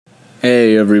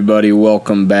Hey everybody,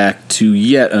 welcome back to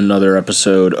yet another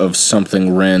episode of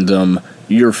Something Random,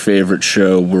 your favorite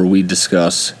show where we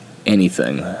discuss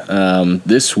anything.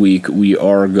 This week we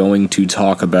are going to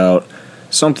talk about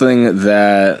something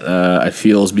that I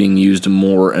feel is being used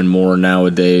more and more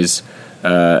nowadays,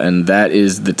 and that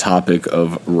is the topic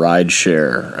of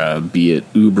rideshare, be it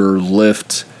Uber,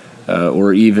 Lyft,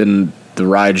 or even the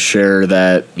rideshare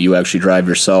that you actually drive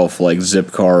yourself like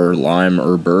Zipcar, Lime,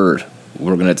 or Bird.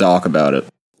 We're going to talk about it.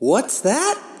 What's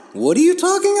that? What are you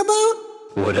talking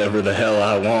about? Whatever the hell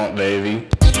I want, baby.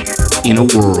 In a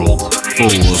world full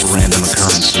of random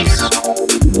occurrences,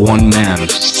 one man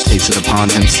takes it upon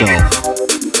himself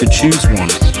to choose one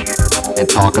and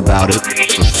talk about it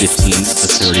for 15 to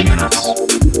 30 minutes.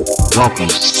 Welcome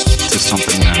to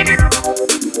Something Random.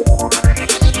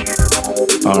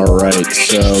 Alright,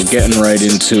 so getting right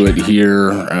into it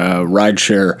here,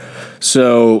 rideshare.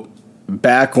 So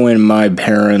back when my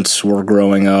parents were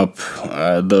growing up,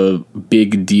 the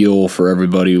big deal for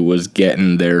everybody was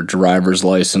getting their driver's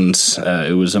license.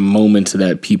 It was a moment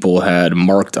that people had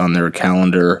marked on their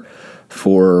calendar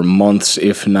for months,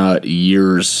 if not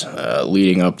years,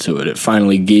 leading up to it. It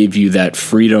finally gave you that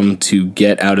freedom to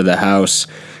get out of the house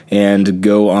and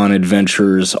go on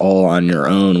adventures all on your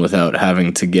own without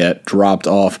having to get dropped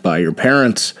off by your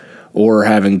parents or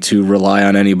having to rely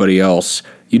on anybody else.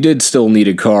 You did still need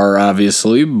a car,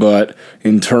 obviously, but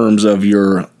in terms of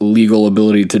your legal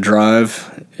ability to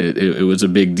drive, it was a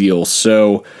big deal.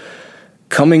 So,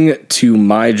 coming to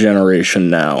my generation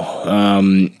now,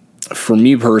 for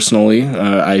me personally,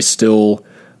 I still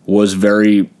was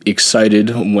very excited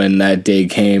when that day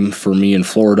came. For me in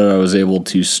Florida, I was able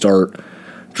to start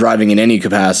driving in any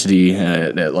capacity.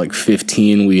 At like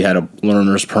 15, we had a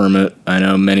learner's permit. I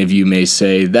know many of you may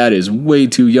say that is way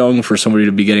too young for somebody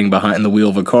to be getting behind the wheel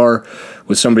of a car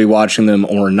with somebody watching them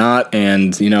or not.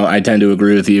 And, you know, I tend to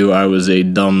agree with you. I was a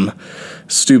dumb,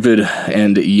 stupid,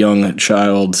 and young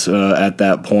child at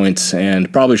that point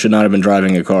and probably should not have been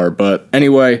driving a car. But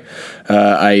anyway,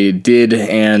 I did,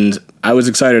 and I was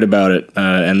excited about it.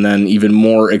 And then even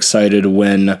more excited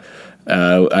when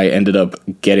I ended up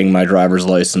getting my driver's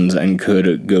license and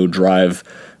could go drive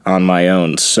on my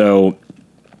own. So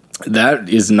that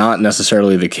is not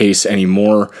necessarily the case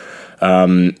anymore.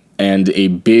 And a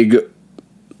big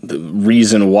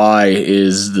reason why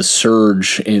is the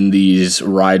surge in these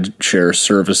rideshare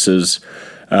services,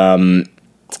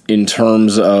 in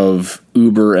terms of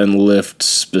Uber and Lyft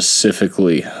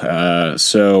specifically.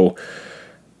 So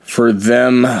for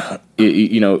them,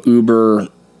 Uber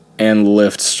and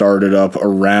Lyft started up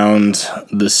around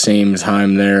the same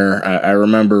time there. I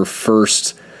remember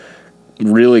first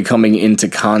really coming into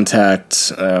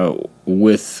contact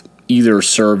with either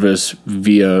service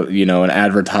via, an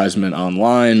advertisement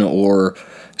online or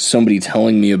somebody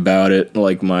telling me about it,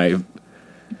 like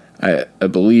I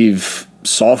believe,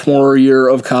 sophomore year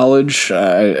of college.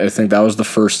 I think that was the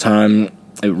first time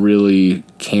it really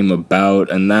came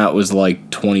about, and that was like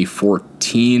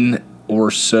 2014 or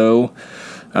so.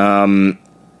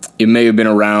 It may have been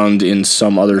around in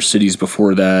some other cities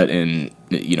before that in,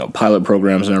 pilot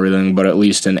programs and everything, but at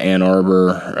least in Ann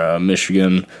Arbor,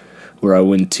 Michigan, where I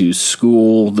went to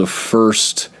school, the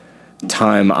first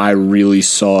time I really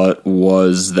saw it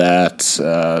was that,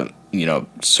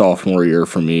 sophomore year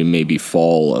for me, maybe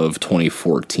fall of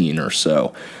 2014 or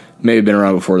so. May have been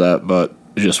around before that, but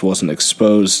just wasn't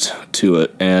exposed to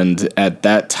it. And at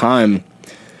that time,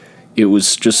 it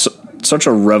was just such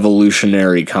a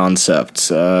revolutionary concept.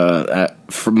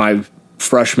 For my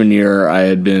freshman year, I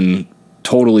had been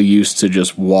totally used to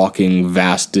just walking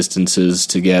vast distances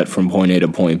to get from point A to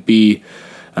point B.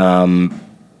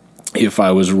 If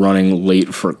I was running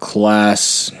late for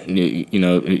class,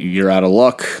 you're out of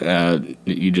luck.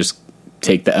 You just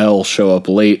take the L, show up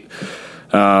late.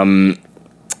 And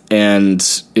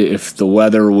if the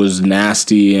weather was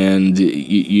nasty and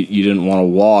you didn't want to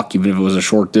walk, even if it was a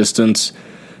short distance,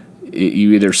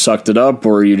 you either sucked it up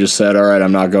or you just said, all right,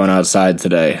 I'm not going outside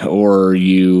today. Or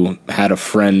you had a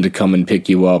friend come and pick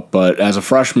you up. But as a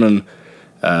freshman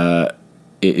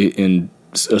in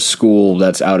a school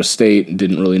that's out of state,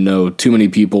 didn't really know too many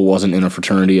people, wasn't in a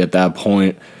fraternity at that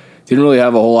point, didn't really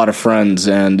have a whole lot of friends.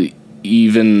 And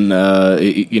even,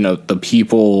 the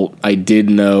people I did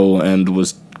know and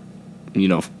was,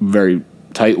 very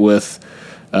tight with,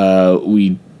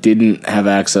 we didn't have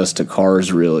access to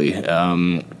cars really.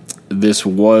 This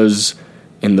was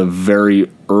in the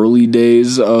very early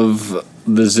days of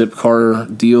the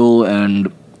Zipcar deal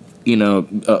and,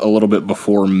 a little bit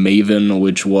before Maven,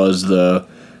 which was the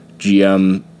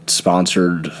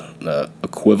GM-sponsored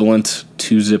equivalent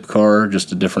to Zipcar,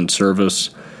 just a different service.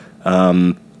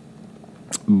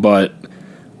 But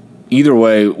either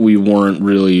way, we weren't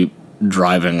really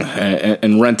driving,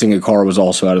 and renting a car was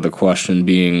also out of the question,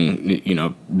 being,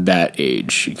 that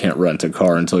age. You can't rent a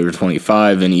car until you're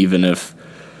 25, and even if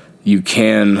you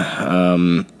can,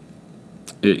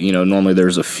 normally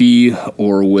there's a fee,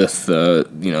 or with,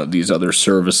 these other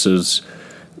services,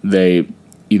 they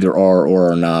either are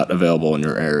or are not available in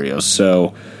your area.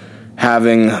 So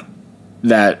having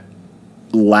that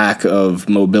lack of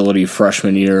mobility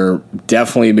freshman year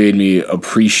definitely made me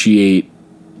appreciate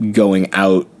going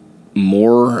out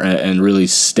more and really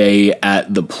stay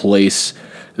at the place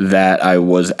that I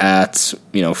was at,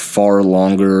 far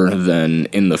longer than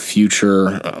in the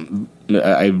future.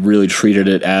 I really treated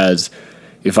it as,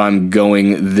 if I'm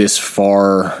going this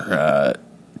far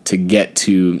to get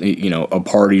to, a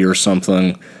party or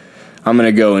something, I'm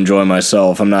going to go enjoy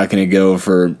myself. I'm not going to go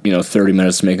for, 30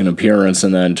 minutes to make an appearance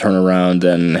and then turn around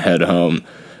and head home.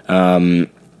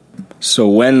 So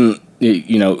when,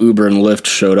 Uber and Lyft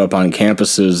showed up on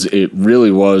campuses, it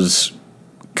really was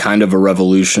kind of a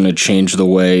revolution. It changed the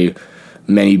way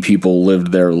many people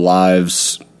lived their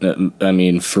lives. I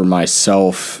mean, for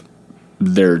myself,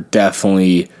 there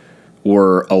definitely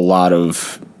were a lot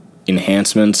of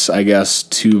enhancements, I guess,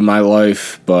 to my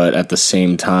life, but at the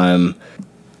same time,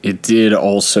 it did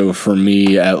also, for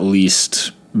me at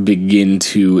least, begin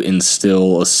to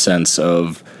instill a sense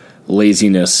of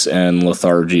laziness and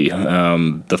lethargy.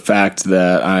 The fact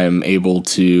that I'm able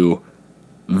to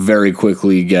very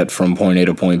quickly get from point A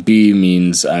to point B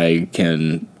means I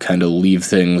can kind of leave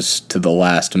things to the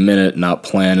last minute, not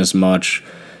plan as much,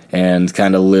 and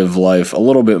kind of live life a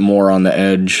little bit more on the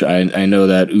edge. I know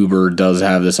that Uber does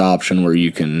have this option where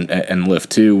you can, and Lyft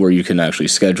too, where you can actually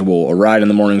schedule a ride in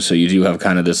the morning, so you do have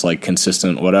kind of this like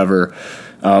consistent whatever.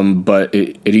 But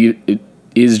it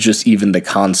is just even the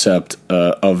concept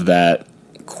of that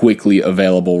quickly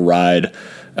available ride.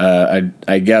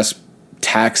 I guess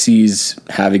taxis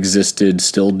have existed,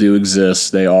 still do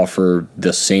exist. They offer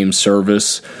the same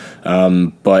service,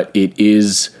 but it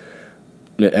is...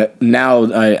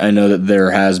 Now I know that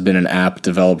there has been an app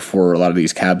developed for a lot of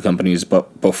these cab companies,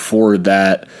 but before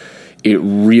that, it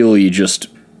really just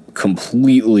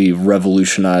completely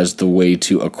revolutionized the way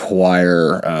to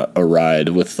acquire a ride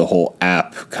with the whole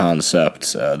app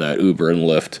concept that Uber and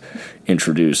Lyft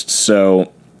introduced.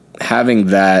 So having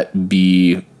that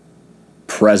be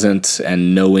present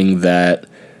and knowing that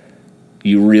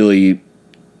you really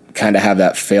kind of have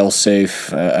that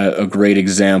fail-safe, a great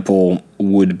example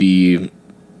would be,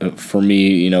 for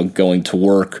me, going to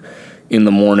work in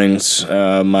the mornings.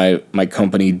 My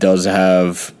company does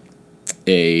have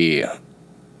a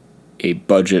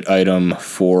budget item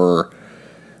for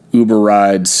Uber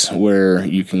rides where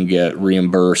you can get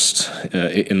reimbursed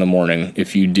in the morning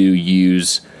if you do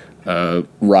use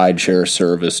rideshare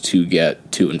service to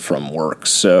get to and from work.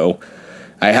 So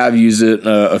I have used it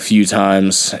a few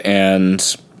times, and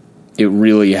it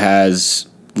really has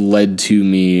led to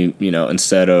me,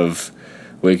 instead of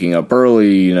waking up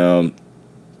early,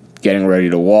 getting ready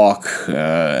to walk,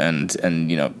 and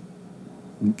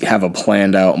have a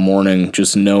planned out morning,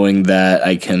 just knowing that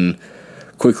I can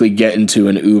quickly get into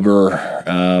an Uber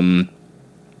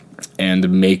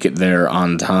and make it there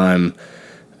on time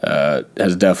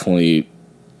has definitely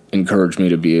encouraged me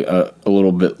to be a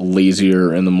little bit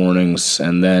lazier in the mornings,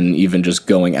 and then even just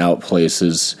going out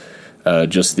places,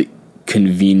 just the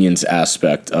convenience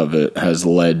aspect of it has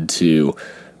led to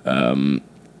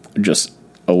just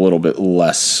a little bit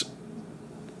less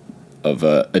of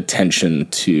attention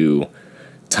to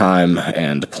time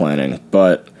and planning.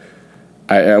 But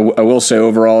I will say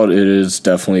overall it is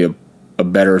definitely a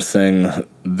better thing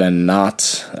than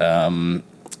not.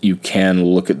 You can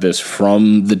look at this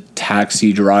from the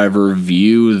taxi driver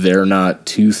view. They're not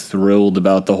too thrilled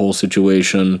about the whole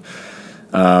situation.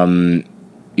 For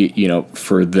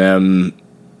them,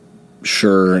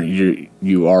 sure,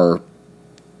 you are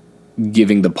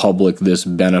giving the public this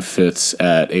benefits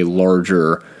at a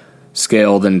larger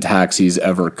scale than taxis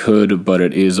ever could, but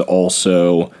it is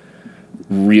also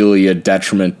really a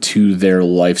detriment to their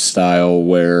lifestyle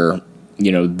where,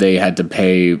 they had to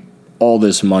pay all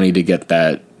this money to get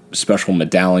that special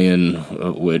medallion,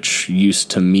 which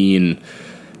used to mean,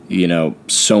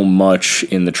 so much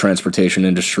in the transportation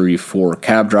industry for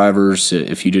cab drivers.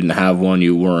 If you didn't have one,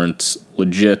 you weren't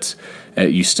legit.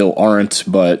 You still aren't,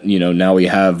 but, now we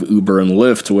have Uber and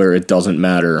Lyft where it doesn't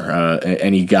matter.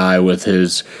 Any guy with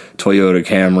his Toyota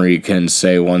Camry can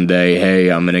say one day, hey,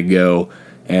 I'm going to go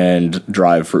and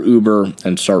drive for Uber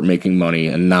and start making money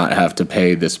and not have to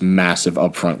pay this massive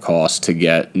upfront cost to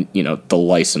get, the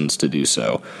license to do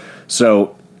so.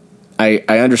 So I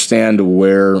understand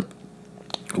where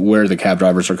where the cab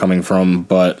drivers are coming from,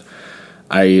 but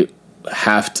I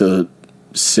have to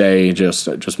say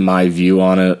just my view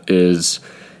on it is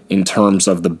in terms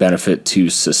of the benefit to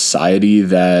society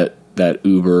that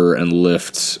Uber and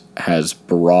Lyft has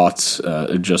brought,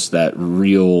 just that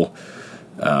real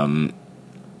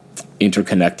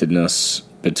interconnectedness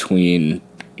between,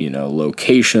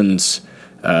 locations,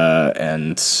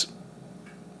 and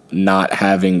not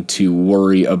having to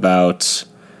worry about,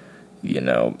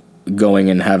 going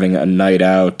and having a night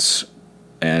out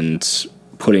and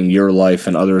putting your life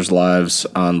and others' lives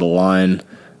on the line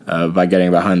by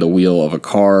getting behind the wheel of a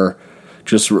car,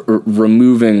 just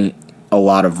removing a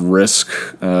lot of risk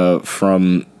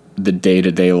from the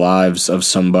day-to-day lives of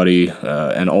somebody,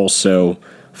 and also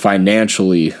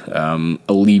financially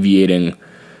alleviating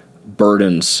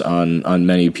burdens on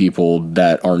many people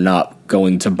that are not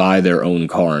going to buy their own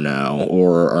car now,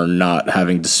 or are not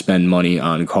having to spend money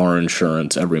on car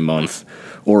insurance every month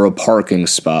or a parking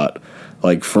spot.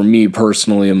 Like for me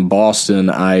personally in Boston,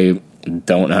 I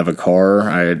don't have a car.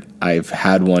 I've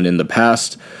had one in the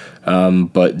past,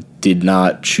 but did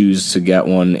not choose to get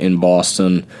one in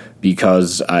Boston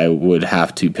because I would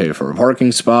have to pay for a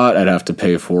parking spot. I'd have to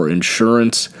pay for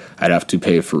insurance. I'd have to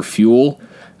pay for fuel.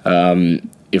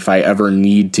 If I ever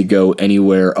need to go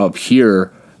anywhere up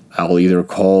here, I'll either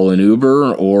call an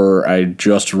Uber, or I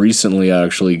just recently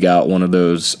actually got one of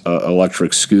those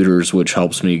electric scooters, which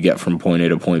helps me get from point A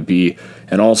to point B.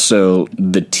 And also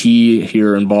the T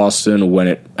here in Boston, when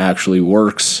it actually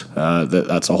works,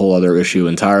 that's a whole other issue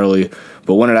entirely.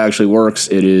 But when it actually works,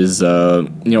 it is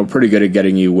pretty good at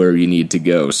getting you where you need to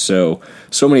go. So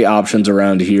many options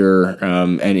around here,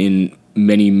 and in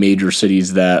many major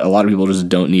cities that a lot of people just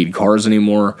don't need cars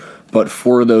anymore. But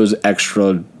for those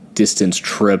extra distance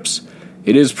trips,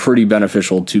 it is pretty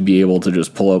beneficial to be able to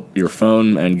just pull up your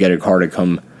phone and get a car to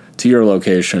come to your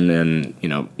location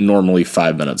in, normally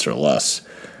 5 minutes or less.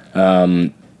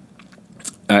 I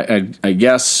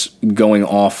guess going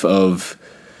off of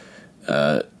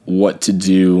what to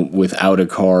do without a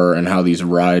car and how these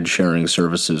ride-sharing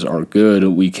services are good,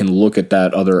 we can look at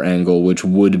that other angle, which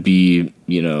would be,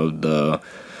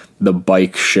 the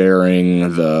bike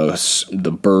sharing,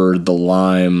 the Bird, the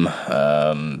Lime,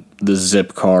 the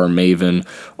Zipcar, Maven,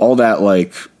 all that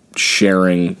like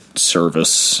sharing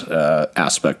service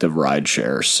aspect of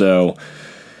rideshare. So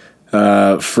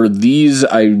for these,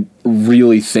 I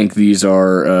really think these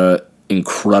are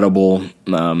incredible.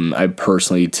 I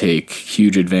personally take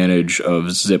huge advantage of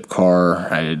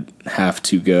Zipcar. I have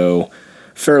to go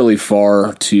fairly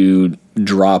far to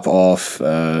drop off,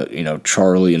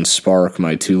 Charlie and Spark,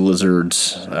 my two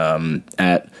lizards,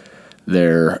 at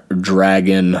their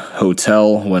Dragon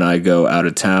Hotel when I go out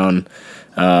of town.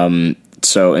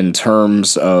 So in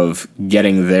terms of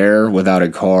getting there without a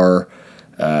car,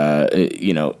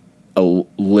 a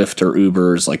Lyft or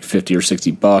Uber is like $50 or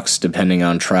 $60 depending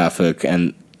on traffic,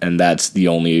 and that's the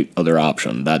only other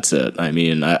option. That's it. I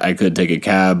mean, I could take a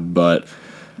cab, but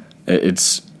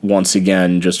it's once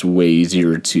again just way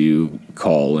easier to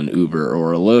call an Uber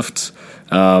or a Lyft.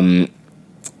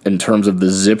 In terms of the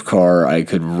Zipcar, I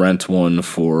could rent one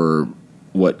for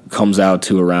what comes out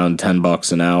to around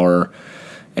 $10 an hour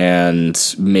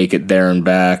and make it there and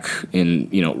back in,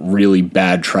 really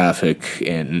bad traffic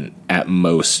in at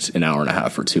most an hour and a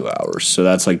half or 2 hours. So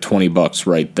that's like $20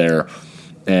 right there,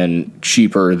 and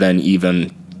cheaper than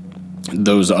even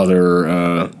those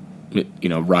other,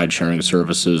 ride-sharing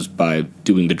services by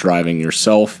doing the driving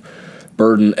yourself.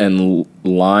 Bird and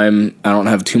Lime, I don't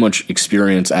have too much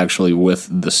experience actually with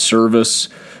the service.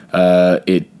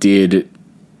 It did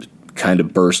kind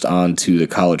of burst onto the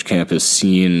college campus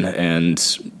scene and,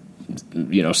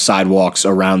 sidewalks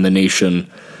around the nation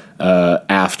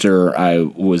after I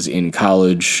was in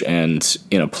college and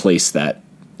in a place that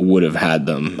would have had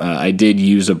them. I did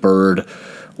use a Bird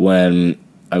when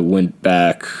I went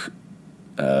back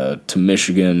to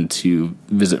Michigan to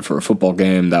visit for a football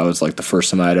game. That was like the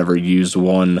first time I'd ever used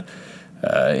one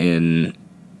in,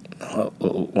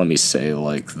 let me say,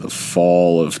 like the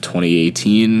fall of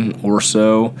 2018 or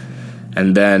so.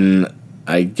 And then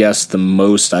I guess the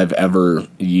most I've ever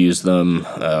used them,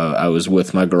 I was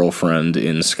with my girlfriend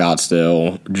in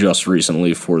Scottsdale just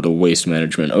recently for the Waste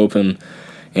Management Open.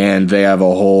 And they have a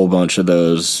whole bunch of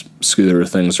those scooter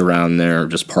things around there,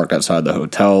 just parked outside the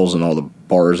hotels and all the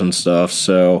bars and stuff.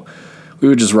 So we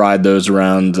would just ride those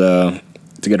around to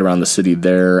get around the city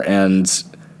there. And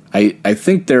I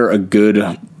think they're a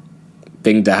good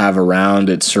thing to have around.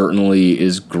 It certainly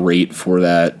is great for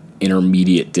that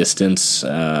intermediate distance,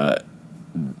 a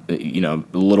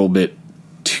little bit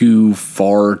too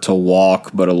far to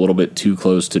walk, but a little bit too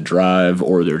close to drive,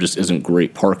 or there just isn't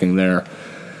great parking there.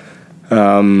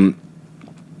 But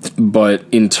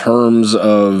in terms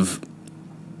of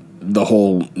the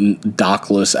whole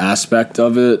dockless aspect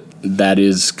of it, that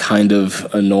is kind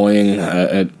of annoying.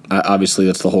 Obviously,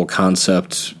 that's the whole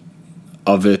concept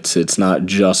of it. It's not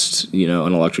just,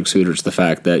 an electric scooter. It's the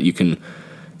fact that you can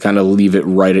kind of leave it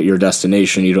right at your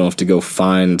destination. You don't have to go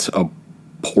find a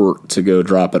port to go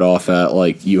drop it off at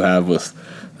like you have with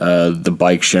the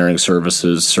bike sharing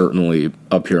services, certainly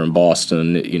up here in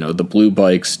Boston. The Blue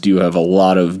Bikes do have a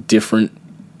lot of different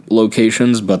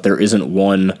locations, but there isn't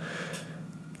one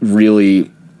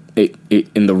really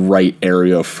in the right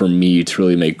area for me to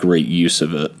really make great use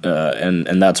of it.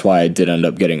 And that's why I did end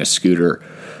up getting a scooter.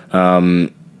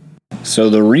 So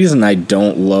the reason I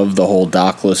don't love the whole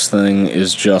dockless thing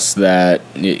is just that,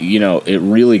 it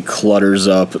really clutters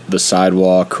up the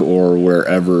sidewalk or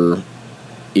wherever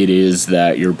it is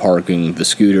that you're parking the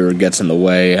scooter. It gets in the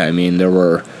way. I mean, there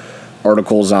were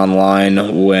articles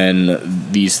online when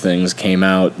these things came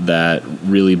out that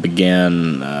really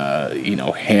began,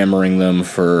 hammering them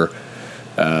for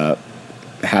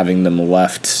having them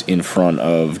left in front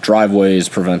of driveways,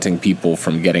 preventing people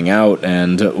from getting out.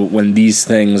 And when these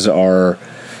things are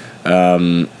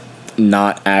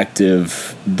not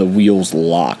active, the wheels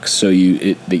lock, so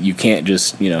you can't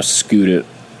just scoot it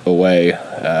away.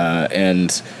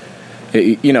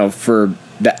 For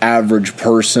the average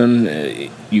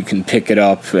person, you can pick it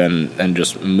up and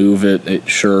just move it.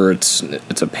 Sure, it's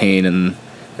a pain in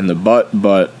the butt,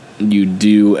 but you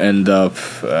do end up,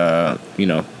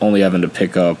 only having to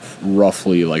pick up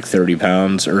roughly like 30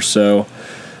 pounds or so.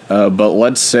 But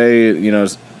let's say,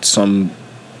 some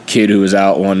kid who was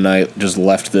out one night just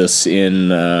left this in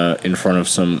front of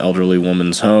some elderly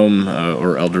woman's home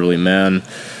or elderly man,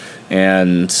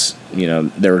 and,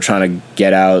 they were trying to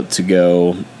get out to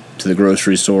go to the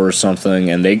grocery store or something,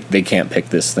 and they can't pick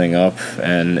this thing up,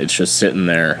 and it's just sitting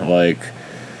there like...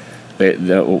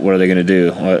 what are they going to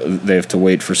do? They have to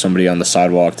wait for somebody on the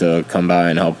sidewalk to come by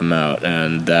and help them out,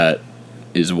 and that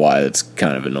is why it's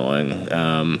kind of annoying.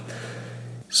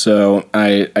 So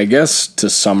I guess to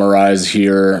summarize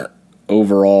here,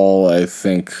 overall, I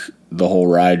think the whole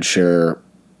rideshare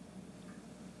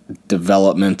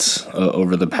development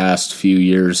over the past few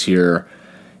years here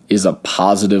is a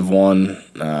positive one.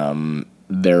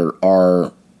 There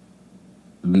are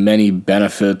many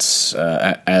benefits,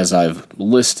 as I've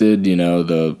listed,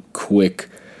 the quick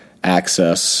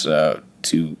access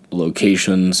to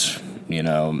locations,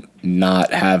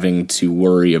 not having to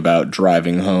worry about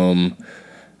driving home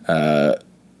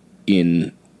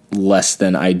in less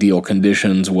than ideal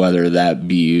conditions, whether that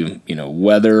be,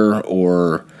 weather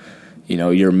or,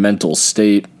 your mental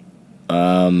state.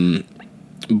 But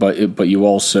you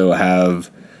also have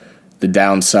the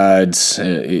downsides,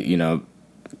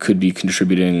 could be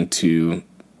contributing to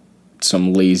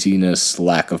some laziness,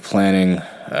 lack of planning,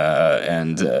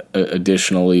 and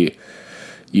additionally,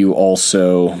 you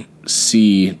also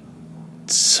see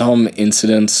some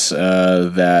incidents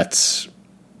that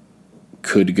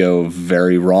could go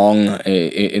very wrong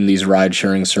in these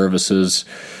ride-sharing services.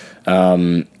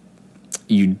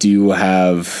 You do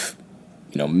have,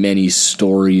 many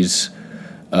stories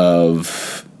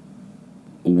of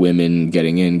women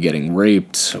getting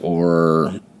raped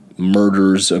or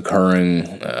murders occurring.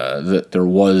 That there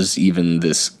was even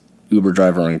this Uber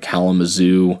driver in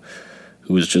Kalamazoo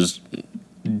who was just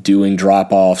doing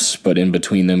drop-offs, but in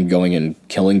between them going and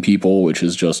killing people, which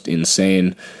is just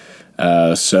insane.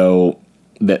 So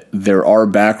that there are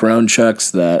background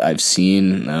checks that I've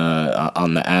seen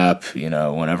on the app,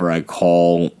 whenever I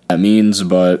call, that means,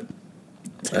 but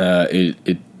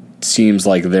it seems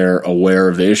like they're aware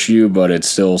of the issue, but it's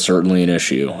still certainly an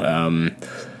issue.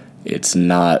 It's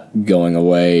not going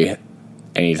away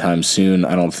anytime soon,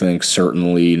 I don't think.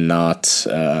 Certainly not,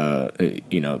 the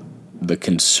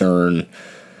concern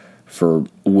for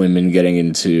women getting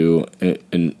into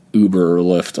an Uber or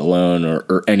Lyft alone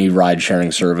or any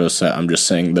ride-sharing service. I'm just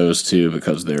saying those two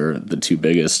because they're the two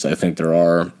biggest. I think there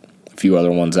are a few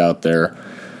other ones out there.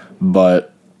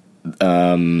 But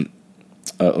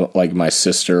like my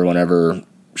sister, whenever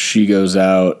she goes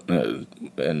out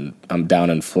and I'm down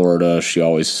in Florida, she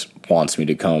always wants me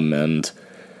to come and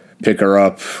pick her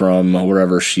up from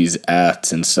wherever she's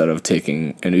at instead of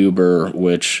taking an Uber,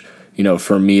 which,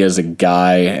 for me as a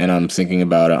guy, and I'm thinking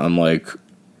about it, I'm like,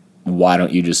 why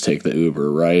don't you just take the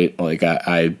Uber, right? Like,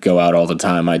 I go out all the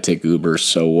time, I take Uber,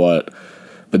 so what?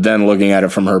 But then looking at it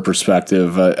from her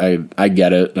perspective, I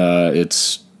get it.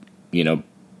 It's,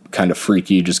 kind of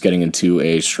freaky just getting into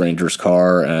a stranger's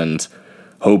car and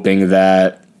hoping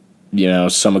that,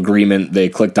 some agreement they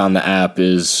clicked on the app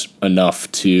is enough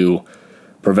to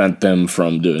prevent them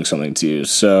from doing something to you.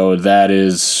 So that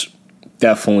is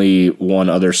definitely one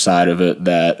other side of it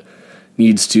that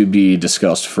needs to be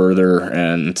discussed further,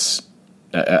 and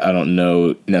I don't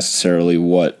know necessarily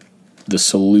what the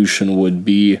solution would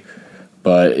be,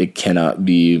 but it cannot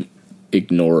be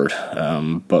ignored.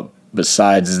 But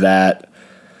besides that,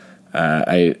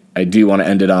 I do want to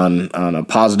end it on a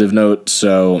positive note.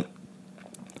 So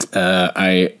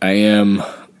I am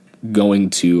going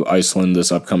to Iceland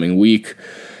this upcoming week,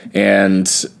 and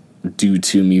due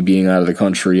to me being out of the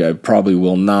country, I probably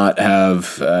will not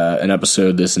have an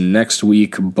episode this next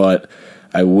week, but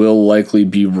I will likely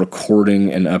be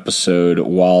recording an episode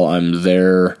while I'm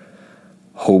there,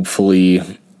 hopefully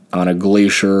on a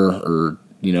glacier or,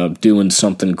 doing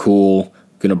something cool.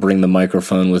 Gonna bring the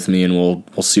microphone with me, and we'll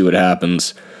see what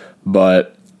happens.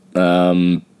 But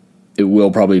it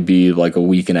will probably be like a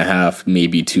week and a half,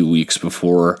 maybe 2 weeks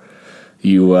before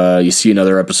you see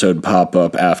another episode pop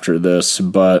up after this.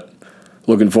 But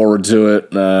looking forward to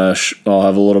it. I'll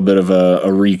have a little bit of a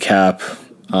recap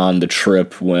on the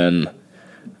trip when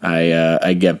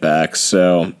I get back.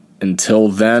 So until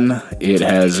then, it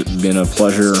has been a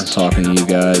pleasure talking to you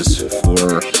guys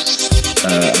for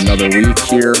another week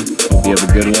here. Hope you have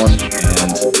a good one,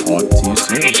 and talk to you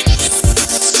soon.